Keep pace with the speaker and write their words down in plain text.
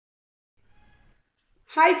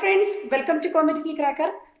Hi friends, welcome to competitive cracker.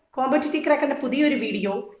 Competitive ക്രാക്കറിൻ്റെ പുതിയൊരു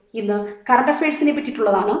video ഇന്ന് current അഫയേഴ്സിനെ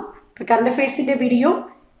പറ്റിയിട്ടുള്ളതാണ്. Current അഫയേഴ്സിൻ്റെ video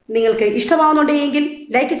നിങ്ങൾക്ക് ഇഷ്ടമാവുന്നുണ്ടെങ്കിൽ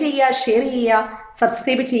like ചെയ്യുക, ഷെയർ ചെയ്യുക,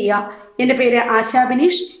 സബ്സ്ക്രൈബ് ചെയ്യുക. എൻ്റെ പേര് ആശാ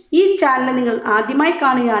ബിനീഷ്. ഈ ചാനൽ നിങ്ങൾ ആദ്യമായി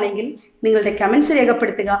കാണുകയാണെങ്കിൽ നിങ്ങളുടെ കമൻസ്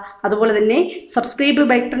രേഖപ്പെടുത്തുക. അതുപോലെ തന്നെ സബ്സ്ക്രൈബ്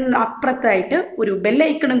ബട്ടൺ അപ്പുറത്തായിട്ട് ഒരു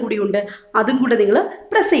ബെല്ലൈക്കണും കൂടിയുണ്ട്, അതും കൂടെ നിങ്ങൾ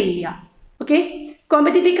പ്രസ് ചെയ്യുക. ഓക്കെ,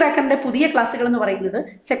 കോമ്പറ്റിറ്റീവ് ക്രാക്കറിൻ്റെ പുതിയ ക്ലാസ്സുകൾ എന്ന് പറയുന്നത്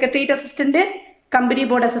secretariat assistant, company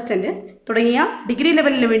board assistant തുടങ്ങിയ ഡിഗ്രി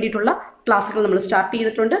ലെവലിന് വേണ്ടിയിട്ടുള്ള ക്ലാസ്സുകൾ നമ്മൾ സ്റ്റാർട്ട്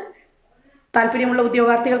ചെയ്തിട്ടുണ്ട്. താല്പര്യമുള്ള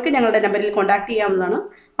ഉദ്യോഗാർത്ഥികൾക്ക് ഞങ്ങളുടെ നമ്പറിൽ കോൺടാക്ട് ചെയ്യാവുന്നതാണ്.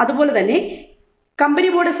 അതുപോലെ തന്നെ കമ്പനി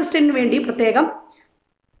ബോർഡ് അസിസ്റ്റന്റിന് വേണ്ടി പ്രത്യേകം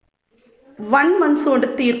 1 month കൊണ്ട്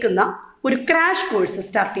തീർക്കുന്ന ഒരു ക്രാഷ് കോഴ്സ്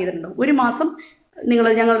സ്റ്റാർട്ട് ചെയ്തിട്ടുണ്ട്. ഒരു മാസം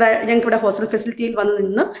ഞങ്ങൾക്കിവിടെ ഹോസ്റ്റൽ ഫെസിലിറ്റിയിൽ വന്ന്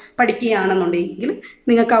നിന്ന് പഠിക്കുകയാണെന്നുണ്ടെങ്കിൽ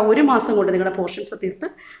നിങ്ങൾക്ക് ആ ഒരു മാസം കൊണ്ട് നിങ്ങളുടെ പോർഷൻസ് തീർത്ത്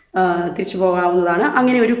തിരിച്ചു പോകാവുന്നതാണ്.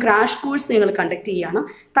 അങ്ങനെ ഒരു ക്രാഷ് കോഴ്സ് നിങ്ങൾ കണ്ടക്ട് ചെയ്യുകയാണ്.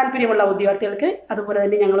 താല്പര്യമുള്ള ഉദ്യോഗാർത്ഥികൾക്ക് അതുപോലെ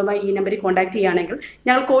തന്നെ ഞങ്ങളുമായി ഈ നമ്പറിൽ കോൺടാക്ട് ചെയ്യുകയാണെങ്കിൽ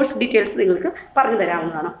ഞങ്ങൾ കോഴ്സ് ഡീറ്റെയിൽസ് നിങ്ങൾക്ക് പറഞ്ഞു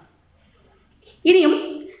തരാവുന്നതാണ്. ഇനിയും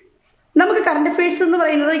നമുക്ക് കറണ്ട് അഫയേഴ്സ് എന്ന്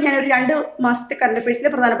പറയുന്നത് ഞാനൊരു 2 മാസത്തെ കറണ്ട്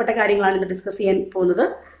അഫയേഴ്സിലെ പ്രധാനപ്പെട്ട കാര്യങ്ങളാണ് ഇന്ന് ഡിസ്കസ് ചെയ്യാൻ പോകുന്നത്.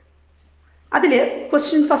 അതിൽ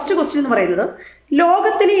ഫസ്റ്റ് ക്വസ്റ്റ്യൻ എന്ന് പറയുന്നത്,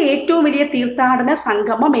 ലോകത്തിലെ ഏറ്റവും വലിയ തീർത്ഥാടന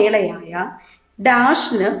സംഗമ മേളയായ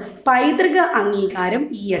ഡാഷിന് പൈതൃക അംഗീകാരം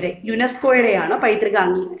ഈയിടെ യുനെസ്കോയുടെയാണ് പൈതൃക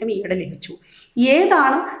അംഗീകാരം ഈയിടെ ലഭിച്ചു.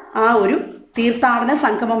 ഏതാണ് ആ ഒരു തീർത്ഥാടന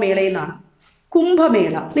സംഗമ മേളയെന്നാണ്?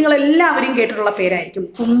 കുംഭമേള. നിങ്ങളെല്ലാവരും കേട്ടിട്ടുള്ള പേരായിരിക്കും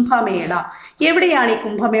കുംഭമേള. എവിടെയാണ് ഈ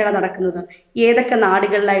കുംഭമേള നടക്കുന്നത്? ഏതൊക്കെ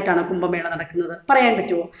നാടുകളിലായിട്ടാണ് കുംഭമേള നടക്കുന്നത്? പറയാൻ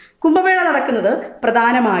പറ്റുമോ? കുംഭമേള നടക്കുന്നത്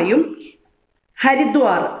പ്രധാനമായും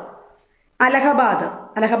ഹരിദ്വാർ,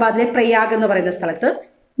 അലഹബാദിലെ പ്രയാഗ് എന്ന് പറയുന്ന സ്ഥലത്ത്,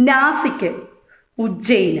 നാസിക്,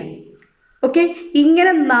 ഉജ്ജയിന്. ഓക്കെ,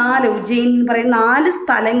 ഇങ്ങനെ ഉജ്ജയിൻ എന്ന് പറയുന്ന 4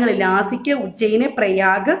 സ്ഥലങ്ങളിൽ, നാസിക്, ഉജ്ജയിന്,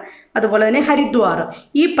 പ്രയാഗ്, അതുപോലെ തന്നെ ഹരിദ്വാർ,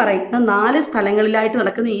 ഈ പറയുന്ന 4 സ്ഥലങ്ങളിലായിട്ട്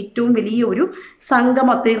നടക്കുന്ന ഏറ്റവും വലിയ ഒരു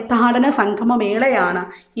തീർത്ഥാടന സംഗമ മേളയാണ്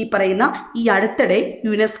ഈ പറയുന്ന ഈ അടുത്തിടെ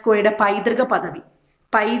യുനെസ്കോയുടെ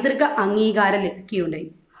പൈതൃക അംഗീകാരം ലഭിക്കുകയുണ്ടായി.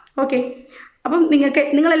 ഓക്കെ, അപ്പം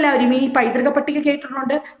നിങ്ങളെല്ലാവരും ഈ പൈതൃക പട്ടിക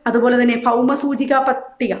കേട്ടിട്ടുണ്ട്. അതുപോലെ തന്നെ ഭൗമസൂചിക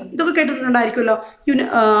പട്ടിക ഇതൊക്കെ കേട്ടിട്ടുണ്ടായിരിക്കുമല്ലോ.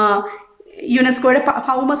 യുനെസ്കോയുടെ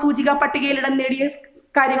ഭൗമസൂചിക പട്ടികയിൽ ഇടം നേടിയ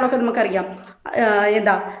കാര്യങ്ങളൊക്കെ നമുക്കറിയാം.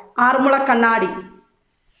 ആറന്മുള കണ്ണാടി,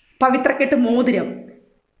 പവിത്രക്കെട്ട് മോതിരം,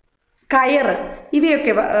 കയറ്,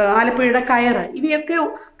 ഇവയൊക്കെ ആലപ്പുഴയുടെ കയറ്, ഇവയൊക്കെ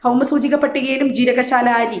ഭൗമസൂചിക പട്ടികയിലും ജീരകശാല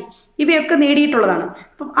അരി ഇവയൊക്കെ നേടിയിട്ടുള്ളതാണ്.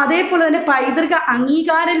 അപ്പം അതേപോലെ തന്നെ പൈതൃക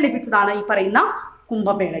അംഗീകാരം ലഭിച്ചതാണ് ഈ പറയുന്ന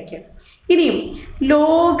കുംഭമേളയ്ക്ക്. ഇനിയും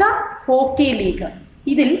ലോക ഹോക്കി ലീഗ്,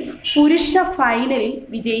 ഇതിൽ പുരുഷ ഫൈനലിൽ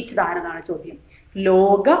വിജയിച്ചതാരെന്നാണ് ചോദ്യം.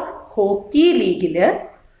 ലോക ഹോക്കി ലീഗില്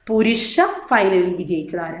പുരുഷ ഫൈനലിൽ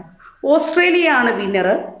വിജയിച്ചതാര്? ഓസ്ട്രേലിയയാണ് വിന്നർ.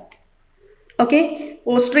 Okay,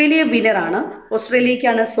 Australia വിന്നറാണ്.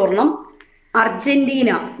 ഓസ്ട്രേലിയക്കാണ് സ്വർണം.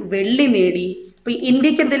 അർജന്റീന വെള്ളി നേടി. ഇപ്പൊ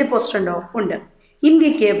ഇന്ത്യക്ക് എന്തെങ്കിലും പോസ്റ്റ് ഉണ്ടോ? ഉണ്ട്.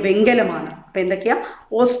 ഇന്ത്യക്ക് വെങ്കലമാണ്. അപ്പൊ എന്തൊക്കെയാ?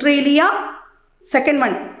 Australia, second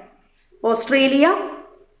one Australia,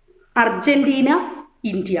 Argentina,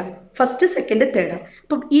 India, first, second, third.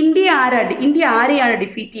 അപ്പം ഇന്ത്യ ആരെയാണ്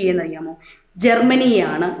ഡിഫീറ്റ് ചെയ്യുന്നത് അറിയാമോ?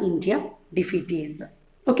 ജർമ്മനിയാണ് ഇന്ത്യ ഡിഫീറ്റ് ചെയ്യുന്നത്.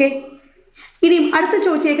 ഓക്കെ, ഇനി അടുത്ത്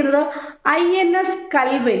ചോദിച്ചേക്കുന്നത് INS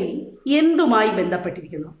കൽവരി എന്തുമായി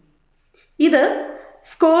ബന്ധപ്പെട്ടിരിക്കുന്നു? ഇത്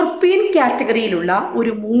സ്കോർപിയൻ കാറ്റഗറിയിലുള്ള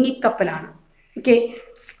ഒരു മുങ്ങിക്കപ്പലാണ്. ഓക്കെ,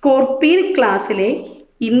 സ്കോർപിയൻ ക്ലാസ്സിലെ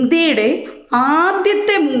ഇന്ത്യയുടെ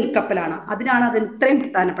ആദ്യത്തെ മുങ്ങിക്കപ്പലാണ്. അതിനാണ് അതിന് ഇത്രയും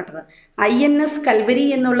പ്രധാനപ്പെട്ടത്. INS കൽവരി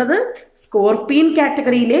എന്നുള്ളത് സ്കോർപിയൻ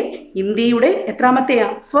കാറ്റഗറിയിലെ ഇന്ത്യയുടെ എത്രാമത്തെയാ?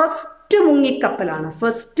 ഫസ്റ്റ്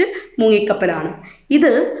മുങ്ങിക്കപ്പലാണ്.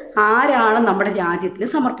 ഇത് ആരാണ് നമ്മുടെ രാജ്യത്തിന്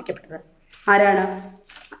സമർപ്പിക്കപ്പെട്ടത്? ആരാണ്?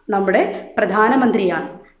 നമ്മുടെ പ്രധാനമന്ത്രിയാണ്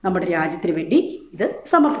നമ്മുടെ രാജ്യത്തിന് വേണ്ടി ഇത്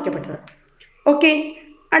സമർപ്പിക്കപ്പെട്ടത്. ഓക്കെ,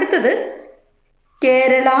 അടുത്തത്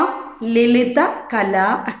കേരള ലളിത കലാ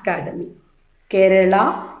അക്കാദമി. കേരള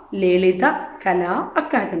ലളിത കലാ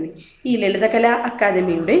അക്കാദമി. ഈ ലളിത കലാ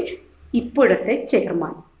അക്കാദമിയുടെ ഇപ്പോഴത്തെ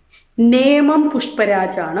ചെയർമാൻ നേമം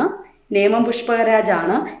പുഷ്പരാജാണ്.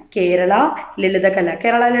 കേരള ലളിത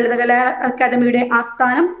കലാ അക്കാദമിയുടെ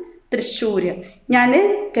ആസ്ഥാനം തൃശ്ശൂര്. ഞാൻ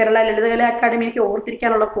കേരള ലളിത കലാ അക്കാദമിയൊക്കെ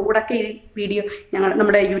ഓർത്തിരിക്കാനുള്ള കോഡൊക്കെ ഈ വീഡിയോ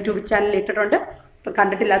നമ്മുടെ യൂട്യൂബ് ചാനലിൽ ഇട്ടിട്ടുണ്ട്. ഇപ്പം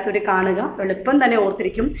കണ്ടിട്ടില്ലാത്തവർ കാണുക, എളുപ്പം തന്നെ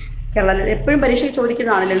ഓർത്തിരിക്കും. എപ്പോഴും പരീക്ഷയ്ക്ക്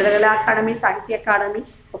ചോദിക്കുന്നതാണ് ലളിത കലാ അക്കാദമി, സാഹിത്യ അക്കാദമി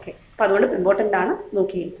ഒക്കെ. അപ്പം അതുകൊണ്ട് ഇമ്പോർട്ടൻ്റ് ആണ്,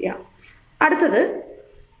 നോക്കിയിരിക്കുക. അടുത്തത്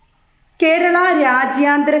കേരള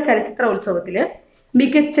രാജ്യാന്തര ചലച്ചിത്ര ഉത്സവത്തിൽ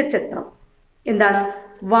മികച്ച ചിത്രം എന്താണ്?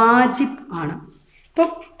 വാജിബ് ആണ്. ഇപ്പം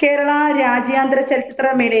കേരള രാജ്യാന്തര ചലച്ചിത്ര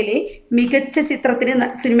മേളയിലെ മികച്ച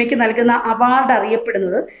സിനിമയ്ക്ക് നൽകുന്ന അവാർഡ്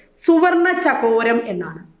അറിയപ്പെടുന്നത് സുവർണ ചകോരം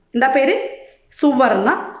എന്നാണ്. എന്താ പേര്? സുവർണ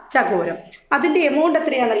ചകോരം. അതിൻ്റെ എമൗണ്ട്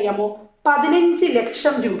എത്രയാണെന്നറിയാമോ? 15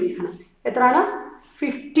 ലക്ഷം രൂപയാണ്. എത്രയാണ്?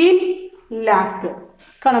 15 lakh.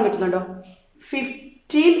 കാണാൻ പറ്റുന്നുണ്ടോ?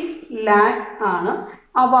 15 lakh ആണ്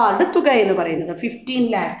അവാർഡ് തുക എന്ന് പറയുന്നത്. 15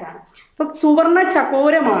 lakh ആണ്. അപ്പം സുവർണ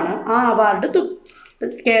ചകോരമാണ് ആ അവാർഡ്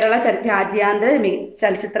കേരള രാജ്യാന്തര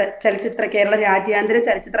ചലച്ചിത്ര കേരള രാജ്യാന്തര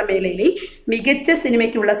ചലച്ചിത്ര മേളയിലെ മികച്ച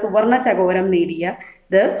സിനിമയ്ക്കുള്ള സുവർണ ചകോരം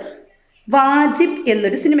നേടിയത് വാജിബ്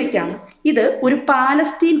എന്നൊരു സിനിമയ്ക്കാണ്. ഇത് ഒരു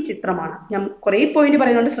പാലസ്തീൻ ചിത്രമാണ്. ഞാൻ കുറേ പോയിന്റ്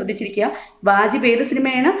പറയുന്നുണ്ട്, ശ്രദ്ധിച്ചിരിക്കുക. വാജിബ് ഏത്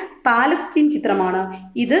സിനിമയാണ്? പാലസ്തീൻ ചിത്രമാണ്.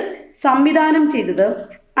 ഇത് സംവിധാനം ചെയ്തത്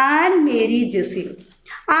an Mary Jaseer.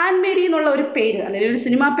 An Mary എന്നുള്ള ഒരു പേര്, അല്ലെങ്കിൽ ഒരു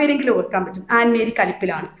സിനിമാ പേരെങ്കിലും ഓർക്കാൻ പറ്റും. ആൻ മേരി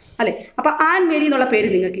കലിപ്പിലാണ് അല്ലെ. അപ്പൊ ആൻ മേരി എന്നുള്ള പേര്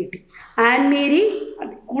നിങ്ങൾക്ക് കിട്ടി. ആൻ മേരി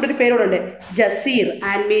കൂടുതൽ പേരോടുണ്ട്, Jaseer,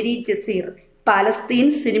 an Mary Jaseer. Palestine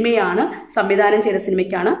സിനിമയാണ് സംവിധാനം ചെയ്ത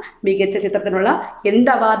സിനിമയ്ക്കാണ് മികച്ച ചിത്രത്തിനുള്ള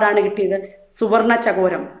എന്ത് അവാർഡാണ് കിട്ടിയത്? സുവർണ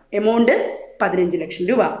ചകോരം. എമൗണ്ട് 15 ലക്ഷം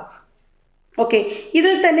രൂപ. ഓക്കെ,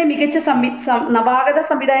 ഇതിൽ തന്നെ മികച്ച നവാഗത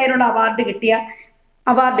സംവിധായകനുള്ള അവാർഡ്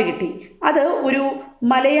കിട്ടി. അത് ഒരു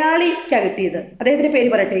മലയാളിക്കാണ് കിട്ടിയത്. അദ്ദേഹത്തിന്റെ പേര്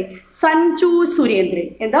പറയട്ടെ, സഞ്ജു സുരേന്ദ്രൻ.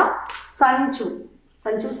 എന്താ?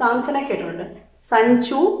 സഞ്ജു സാംസനെ കേട്ടിട്ടുണ്ട്.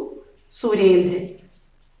 സഞ്ജു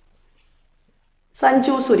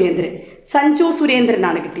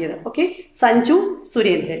സുരേന്ദ്രനാണ് കിട്ടിയത്. ഓക്കെ, സഞ്ജു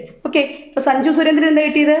സുരേന്ദ്രൻ. ഓക്കെ, അപ്പൊ സഞ്ജു സുരേന്ദ്രൻ എന്താ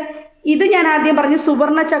കിട്ടിയത്? ഇത് ഞാൻ ആദ്യം പറഞ്ഞു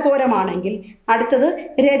സുവർണ ചകോരമാണെങ്കിൽ അടുത്തത്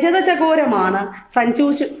രജത ചകോരമാണ് സഞ്ജു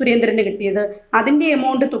സുരേന്ദ്രന് കിട്ടിയത്. അതിന്റെ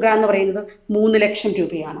എമൗണ്ട് തുക എന്ന് പറയുന്നത് 3 ലക്ഷം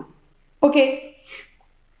രൂപയാണ്. ഓക്കെ,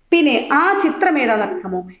 പിന്നെ ആ ചിത്രം ഏതാണെന്ന്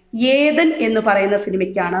അറിയാമോ? ഏതൻ എന്ന് പറയുന്ന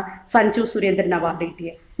സിനിമയ്ക്കാണ് സഞ്ജു സുരേന്ദ്രൻ അവാർഡ്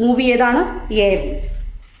കിട്ടിയത്. മൂവി ഏതാണ്? ഏതൻ.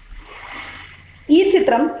 ഈ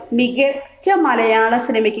ചിത്രം മികച്ച മലയാള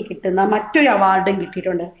സിനിമയ്ക്ക് കിട്ടുന്ന മറ്റൊരു അവാർഡും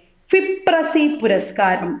കിട്ടിയിട്ടുണ്ട്, ഫിപ്രസി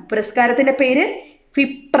പുരസ്കാരം. പുരസ്കാരത്തിന്റെ പേര്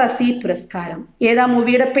ഫിപ്രസി പുരസ്കാരം. ഏതാ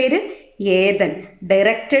മൂവിയുടെ പേര്? ഏതൻ.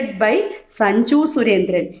 Directed by Sanju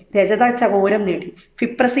Surendran. രജത ചകോരം നേടി.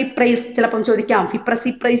 ഫിപ്രസി പ്രൈസ് ചിലപ്പം ചോദിക്കാം.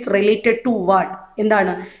 FIPRESCI price related to what?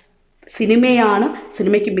 എന്താണ്? സിനിമയാണ്.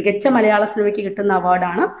 സിനിമയ്ക്ക് മികച്ച മലയാള സിനിമയ്ക്ക് കിട്ടുന്ന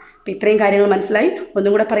അവാർഡാണ്. അപ്പം ഇത്രയും കാര്യങ്ങൾ മനസ്സിലായി.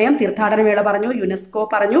 ഒന്നും കൂടെ പറയാം. തീർത്ഥാടന മേള പറഞ്ഞു, യുനെസ്കോ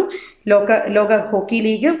പറഞ്ഞു, ലോക ഹോക്കി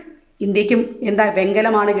ലീഗ്. ഇന്ത്യക്കും എന്താ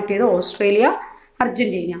വെങ്കലമാണ് കിട്ടിയത്. Australia,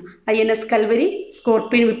 Argentina. INS Kalvari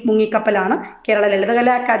scorpion മുങ്ങിക്കപ്പലാണ്. Kerala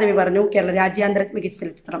Lalithakala academy പറഞ്ഞു. കേരള രാജ്യാന്തര മികച്ച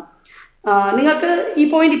ചലച്ചിത്രം. നിങ്ങൾക്ക് ഈ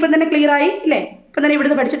പോയിന്റ് ഇപ്പം തന്നെ ക്ലിയർ ആയി ഇല്ലേ? ഇപ്പം തന്നെ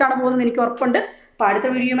ഇവിടുന്ന് പഠിച്ചിട്ടാണ് പോകുന്നത്, എനിക്ക് ഉറപ്പുണ്ട്. അപ്പോൾ അടുത്ത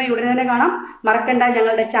വീഡിയോയുമായി ഉടനെ തന്നെ കാണാം. മറക്കണ്ട,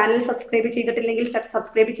 ഞങ്ങളുടെ ചാനൽ സബ്സ്ക്രൈബ് ചെയ്തിട്ടില്ലെങ്കിൽ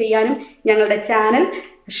സബ്സ്ക്രൈബ് ചെയ്യാനും ഞങ്ങളുടെ ചാനൽ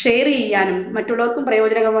ഷെയർ ചെയ്യാനും മറ്റുള്ളവർക്കും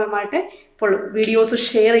പ്രയോജനകരമായിട്ട് ഇപ്പോൾ വീഡിയോസ്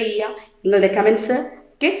ഷെയർ ചെയ്യുക. നിങ്ങളുടെ കമൻസ്.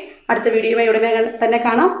 ഓക്കെ, അടുത്ത വീഡിയോയുമായി ഉടനെ തന്നെ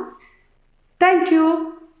കാണാം. Thank you.